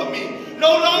over me.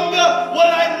 No longer will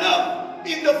I live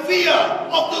in the fear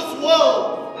of this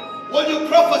world. Will you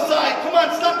prophesy? Come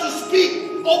on, start to speak.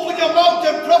 Open your mouth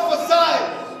and prophesy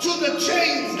to the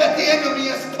chains that the enemy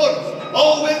has put.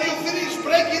 Oh, when you finish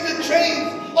breaking the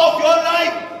chains of your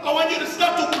life, I want you to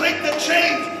start to break the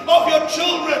chains of your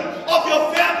children, of your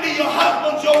family, your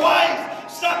husbands, your wives.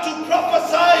 Start to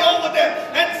prophesy over them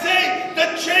and say,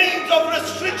 the chains of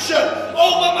restriction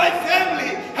over my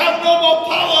family have no more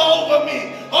power over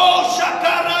me. Oh,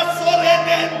 Shakara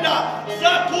Sorenenda,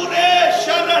 Zakure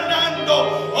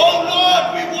Sharanando. Oh Lord,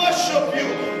 we worship you.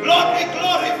 Lord, we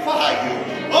glorify you.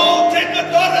 Oh, take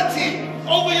authority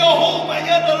over your home. I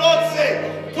hear the Lord say,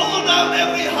 pull down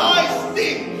every high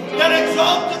thing that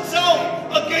exalts itself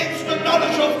against the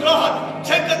knowledge of God.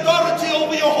 Take authority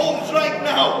over your homes right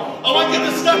now. I want you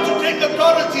to start to take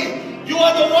authority. You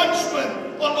are the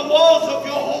watchman on the walls of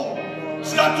your home.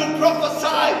 Start to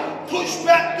prophesy. Push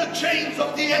back the chains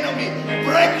of the enemy.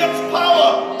 Break its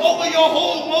power over your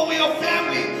home, over your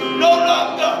family. No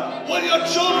longer will your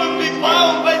children be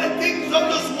bound by the things of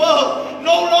this world.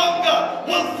 No longer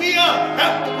will fear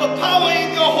have the power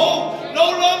in your home.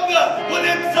 No longer will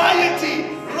anxiety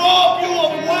rob you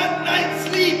of one night's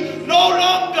sleep. No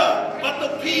longer, but the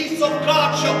peace of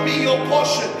God shall be your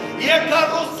portion. Did I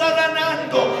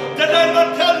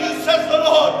not tell you, says the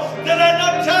Lord? Did I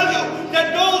not tell you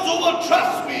that those who will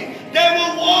trust me, they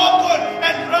will walk on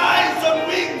and rise on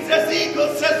wings as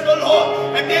eagles, says the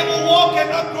Lord. And they will walk and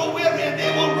not grow weary, and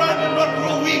they will run and not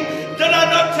grow weak. Did I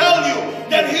not tell you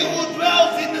that he who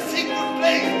dwells in the secret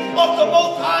place of the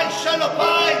Most High shall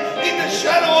abide in the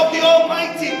shadow of the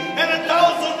Almighty, and 1,000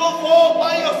 will fall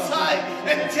by your side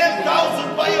and 10,000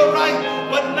 by your right,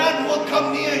 but none will come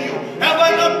near you? Have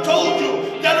I not told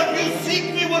you that if you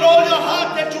seek me with all your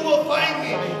heart that you will find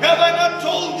me? Have I not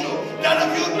told you that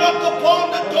if you knock upon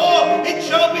the door it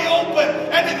shall be open,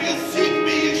 and if you seek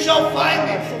me you shall find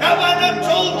me? Have I not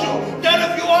told you that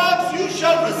if you ask you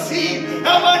shall receive?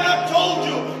 Have I not told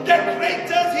you that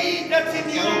greater is he that's in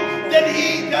you than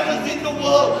he that is in the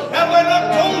world? Have I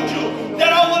not told you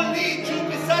that I will lead you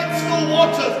beside still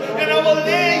waters, and I will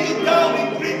lay you down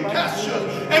in green pastures,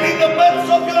 and in the midst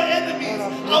of your enemies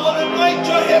I will anoint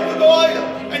your head with oil,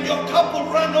 and your cup will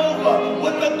run over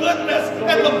with the goodness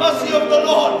and the mercy of the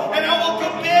Lord, and I will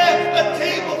prepare a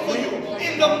table for you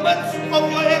in the midst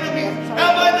of your enemies.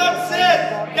 Have I not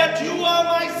said that you are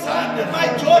my son and my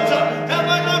daughter? Have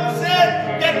I not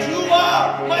said that you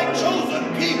are my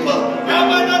chosen people? Have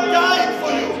I not died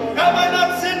for you? Have I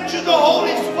not sent you the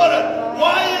Holy Spirit?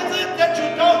 Why is it that you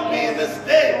doubt me this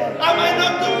day? Am I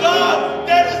not the God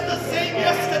that is the same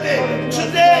yesterday,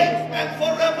 today, and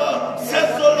forever, says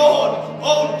the Lord?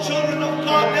 Oh, children of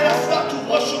God, let us start to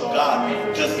worship God.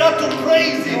 Just start to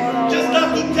praise him. Just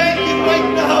start to thank him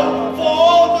right now for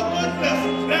all the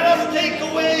goodness. Let us take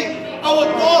away our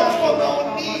thoughts from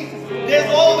our needs.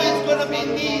 There's always going to be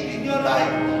need in your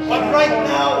life. But right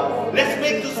now, let's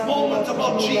make this moment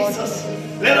about Jesus.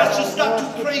 Let us just start to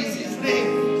praise his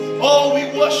name. Oh, we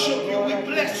worship you. We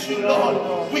bless you,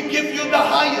 Lord. We give you the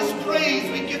highest praise.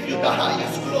 We give you the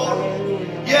highest glory.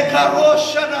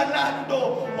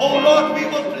 Oh Lord, we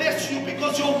will bless you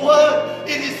because your word,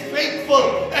 it is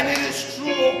faithful and it is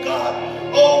true, oh God.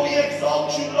 Oh, we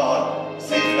exalt you, Lord.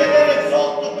 Since we let's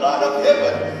exalt the God of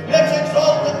heaven. Let's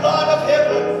exalt the God of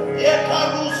heaven.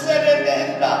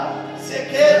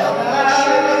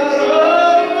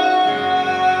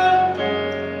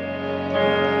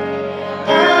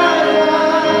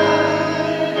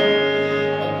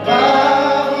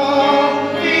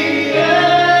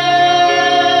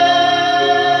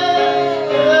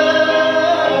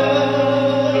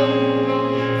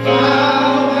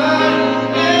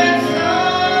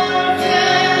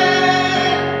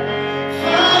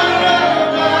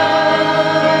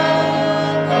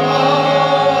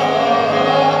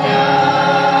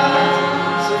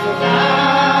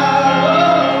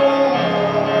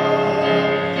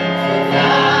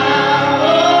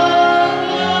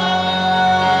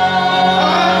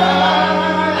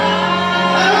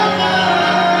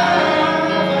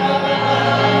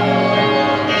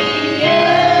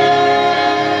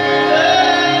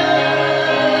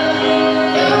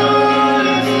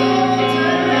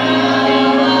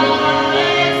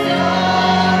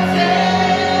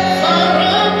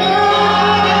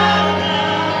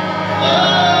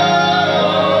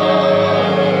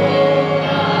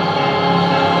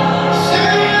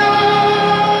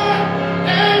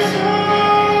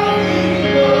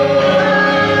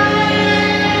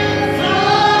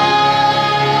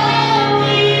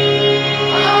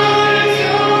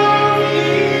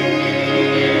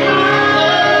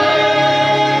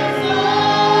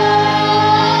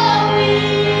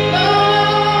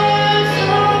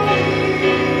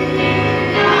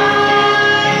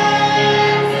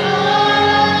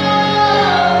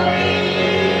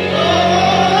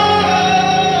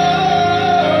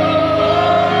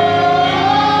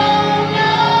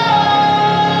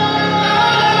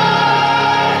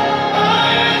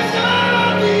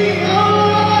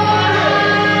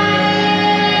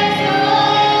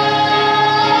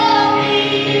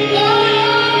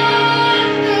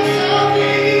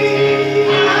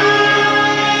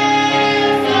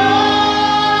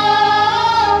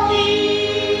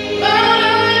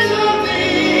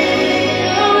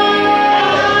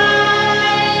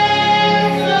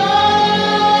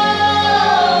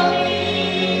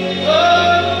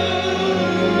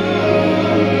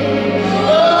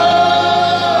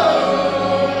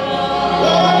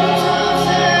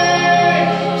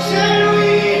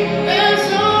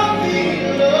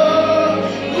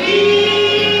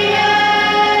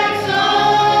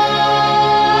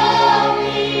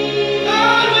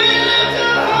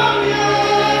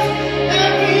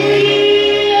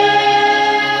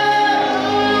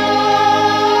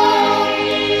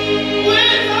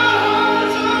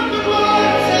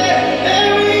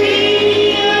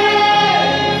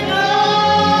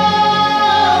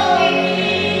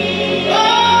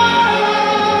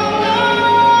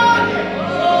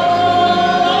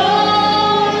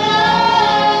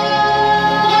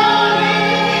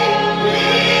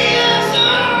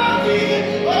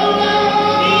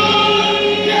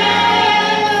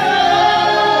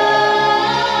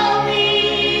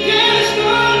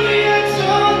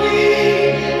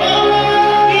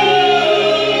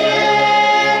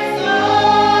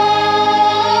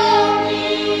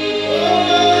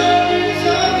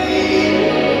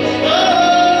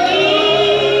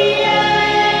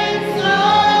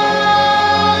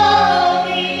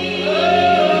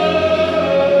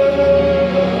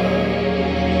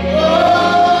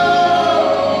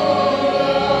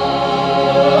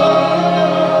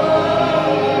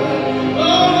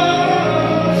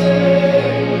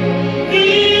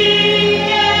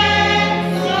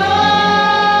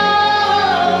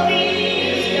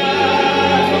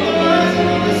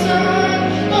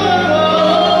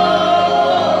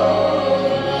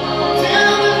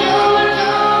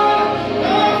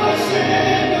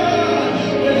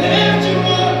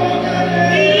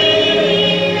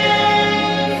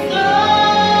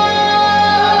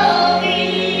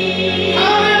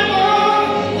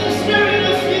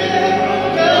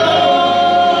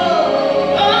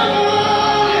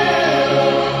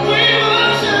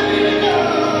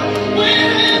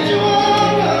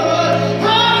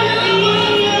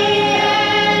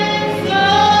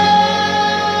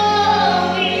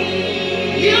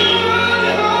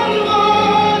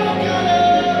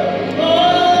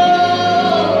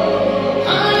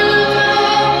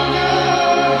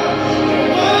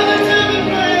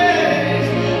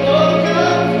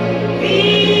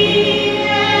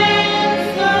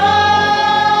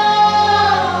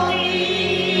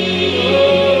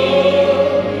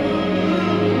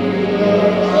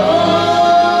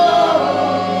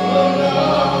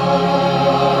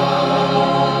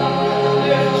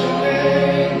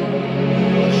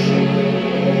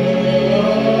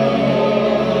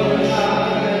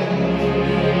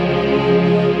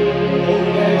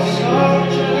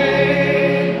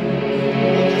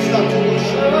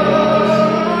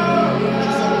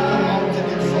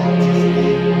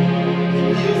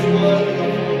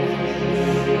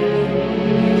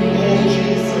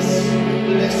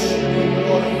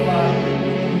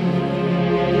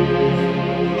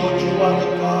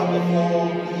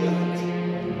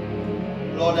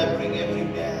 Lord, I bring every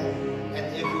man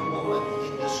and every woman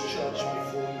in this church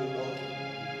before you, Lord.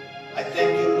 I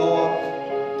thank you, Lord,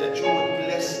 that you will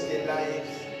bless their lives,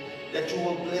 that you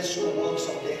will bless the works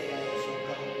of their hands, oh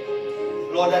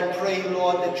God. Lord, I pray,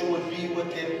 Lord, that you would be with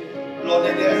them. Lord,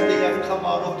 that as they have come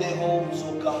out of their homes,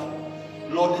 oh God,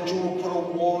 Lord, that you will put a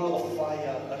wall of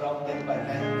fire around them by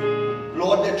night.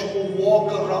 Lord, that you will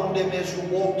walk around them as you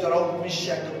walked around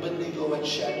Meshach, Abednego, and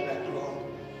Shadrach, Lord.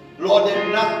 Lord, that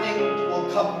nothing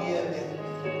will come near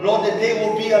them. Lord, that they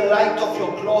will be a light of your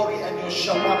glory and your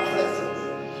Shema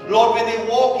presence. Lord, when they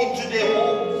walk into their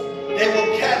homes, they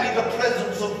will carry the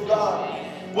presence of God.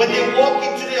 When they walk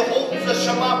into their homes, the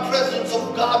Shema presence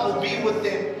of God will be with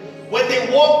them. When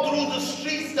they walk through the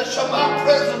streets, the Shema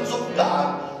presence of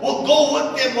God will go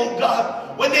with them, oh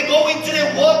God. When they go into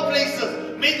their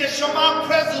workplaces, may the Shema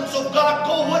presence of God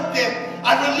go with them.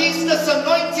 I release this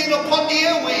anointing upon the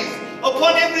airways,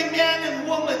 upon every man and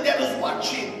woman that is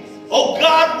watching. Oh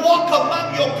God, walk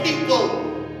among your people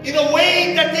in a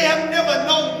way that they have never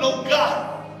known, oh God.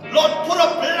 Lord, put a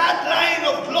bloodline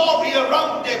of glory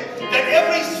around them, that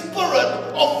every spirit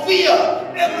of fear,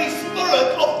 every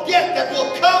spirit of death that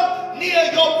will come near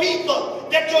your people,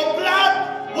 that your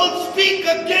blood will speak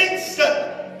against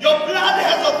it. Your blood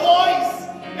has a voice,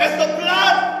 as the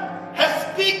blood has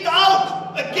speak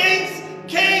out against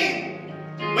Cain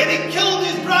when he killed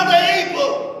his brother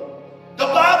Abel. The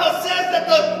Bible says that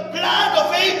the blood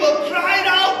of Abel cried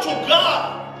out to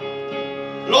God.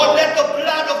 Lord, let the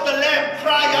blood of the Lamb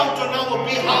cry out on our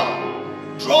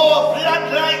behalf. Draw a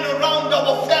bloodline around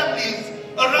our families,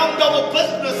 around our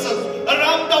businesses,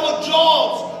 around our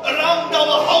jobs, around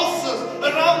our houses,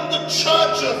 around the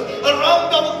churches,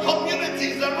 around our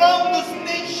communities, around this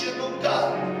nation, oh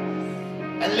God.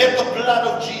 And let the blood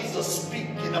of Jesus speak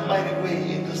in a mighty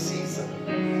way in this season.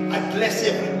 I bless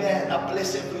every man, I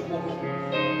bless every woman.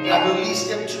 I release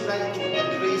them tonight with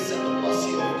the grace and the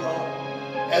mercy of God.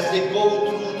 As they go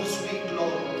through this week,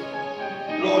 Lord,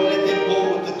 Lord, let them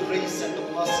go with the grace and the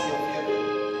mercy of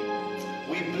heaven.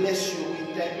 We bless you,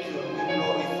 we thank you, and we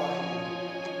glorify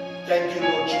you. Thank you,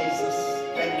 Lord Jesus.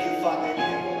 Thank you, Father in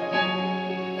heaven.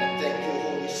 And thank you,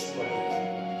 Holy Spirit.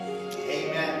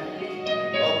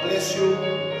 Amen. God bless you.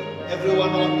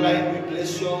 Everyone online, we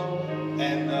bless you.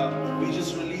 And we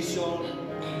just release you.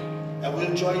 And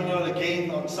we'll join you again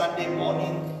on Sunday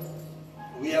morning.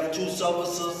 We have two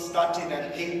services starting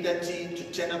at 8:30 to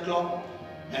 10 o'clock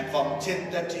and from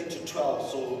 10:30 to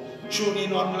 12. So tune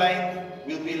in online.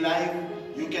 We'll be live.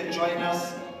 You can join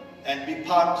us and be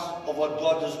part of what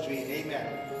God is doing. Amen.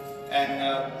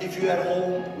 And if you're at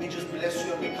home, we just bless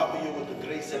you and we cover you with the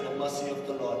grace and the mercy of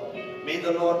the Lord. May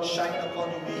the Lord shine upon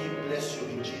you. May He bless you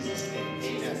in Jesus' name.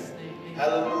 Amen.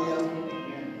 Hallelujah.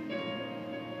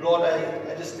 Lord,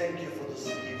 I just thank you for this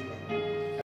evening.